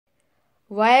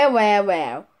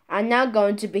Well. I'm not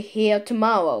going to be here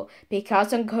tomorrow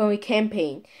because I'm going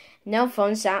camping. No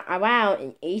phones are around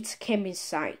in each camping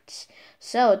site.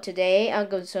 So today I'm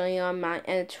going to turn on my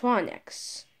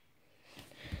electronics.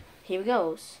 Here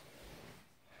goes.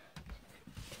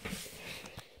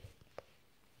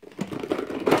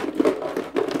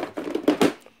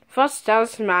 First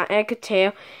starts my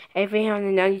Alcatel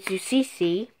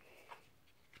 892cc.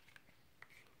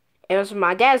 It was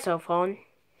my dad's cell phone.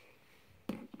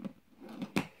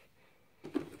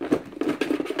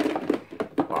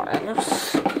 What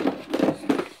else?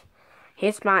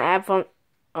 Here's my iPhone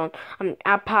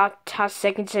iPod Touch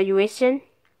second generation.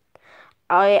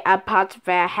 All the iPods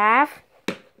that I have.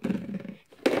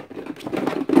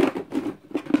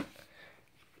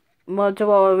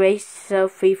 Motorola Razr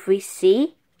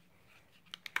 33C.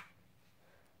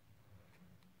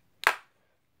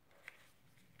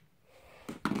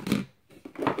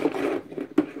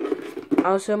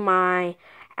 Also my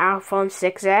iPhone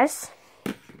 6s.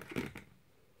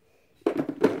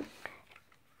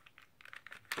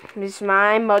 This is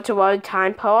my Motorola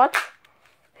TimePod.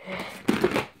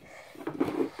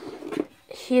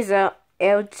 Here's a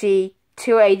LG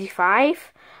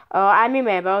 285. I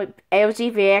remember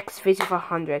LG VX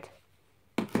 5400.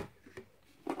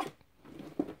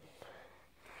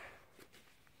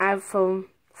 iPhone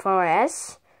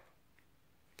 4S.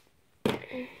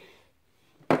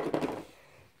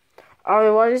 All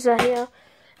the waters are here.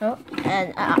 Oh,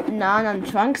 and none on the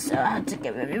trunk, so I have to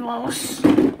get rid of those.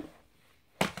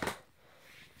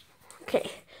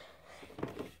 Okay.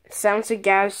 Samsung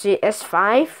Galaxy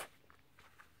S5.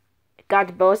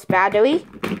 Got both battery.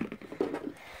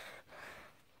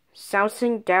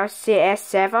 Samsung Galaxy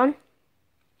S7.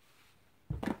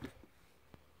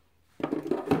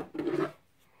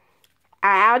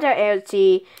 Another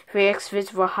LG VX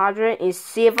 5400 in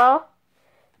silver.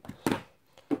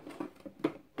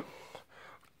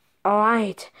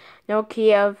 Alright,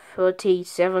 Nokia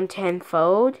 3710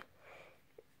 Fold.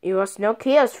 It was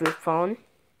Nokia's flip phone.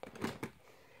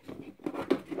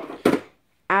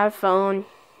 iPhone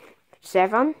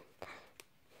 7.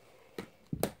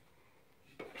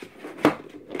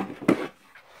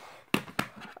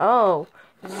 Oh,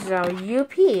 so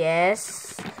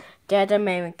UPS data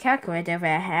memory calculator that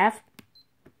I have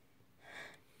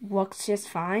works just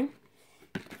fine.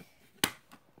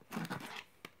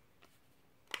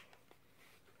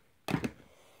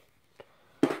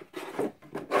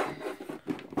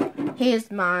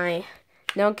 Here's my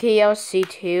Nokia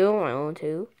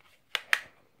C2102.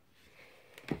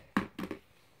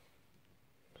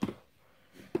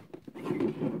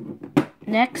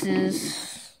 Next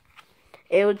is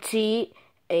LG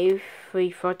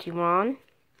A341.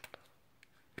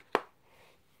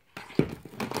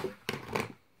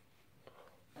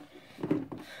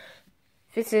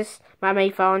 This is my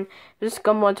main phone. This is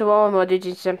Motorola Moto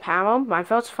G7 Power, my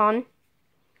first phone.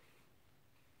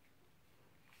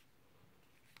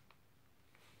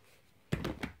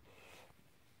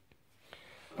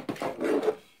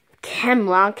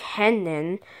 Camera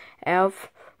Canon ELPH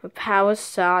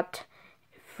PowerShot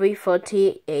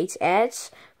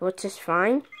 348H, which is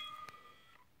fine.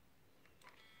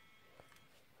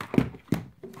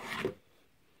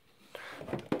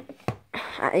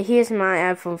 Here's my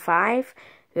iPhone 5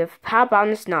 with power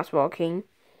button is not working.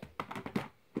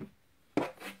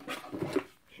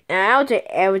 Now the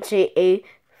LG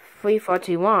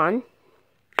A341.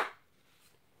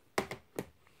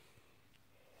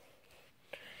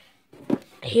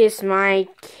 Here's my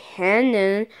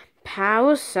Canon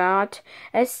PowerShot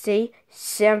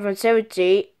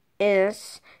SC770G.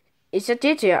 It's a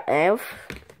digital ELPH.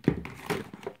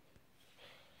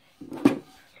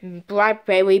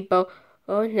 BlackBerry Bold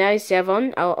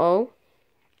 9700.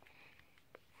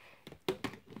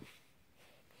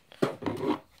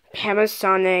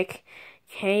 Panasonic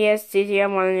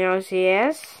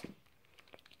KS-DDR10CS.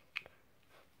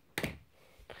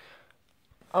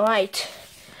 Alright,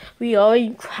 we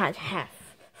only have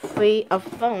 3 of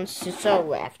phones to show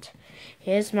left.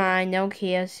 Here's my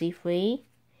Nokia C3.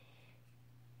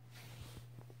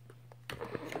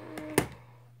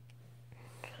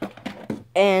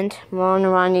 And one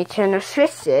Nintendo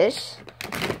Switches.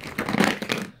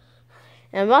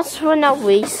 And last but not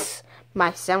least,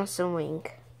 my Samsung Ring.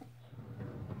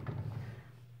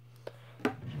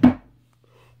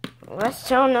 Let's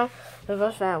turn off the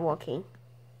reverse that working.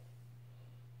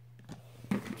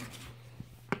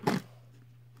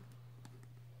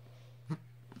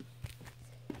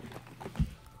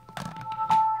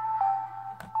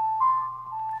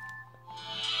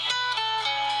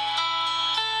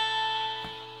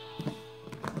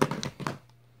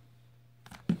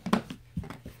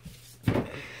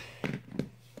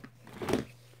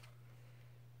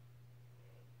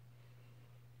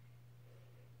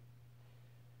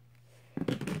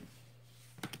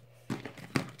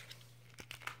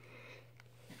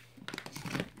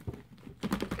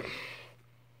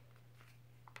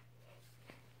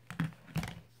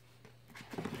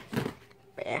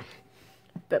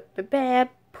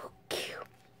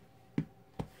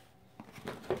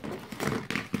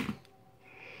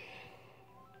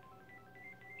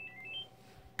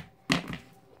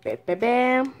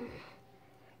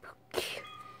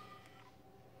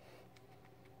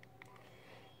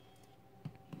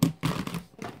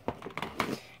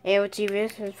 AOT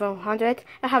is 400.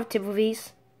 I have two of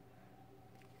these.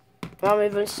 One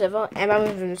with silver and one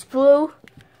with blue.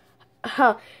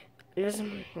 I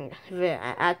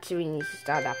actually need to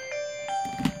start up.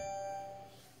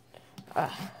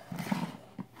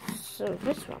 So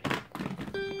this one.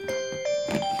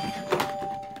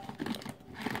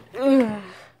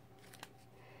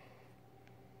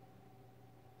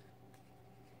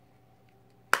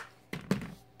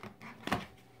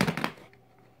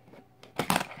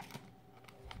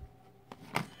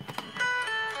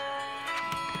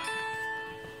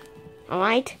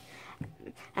 Alright,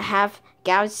 I have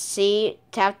Galaxy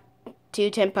Tab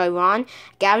 2.10.1,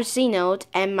 Galaxy Note,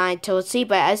 and my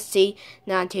Toshiba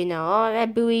SC19, I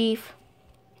believe.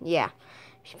 Yeah.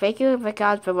 Thank you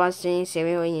for watching. See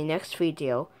you in the next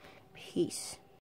video. Peace.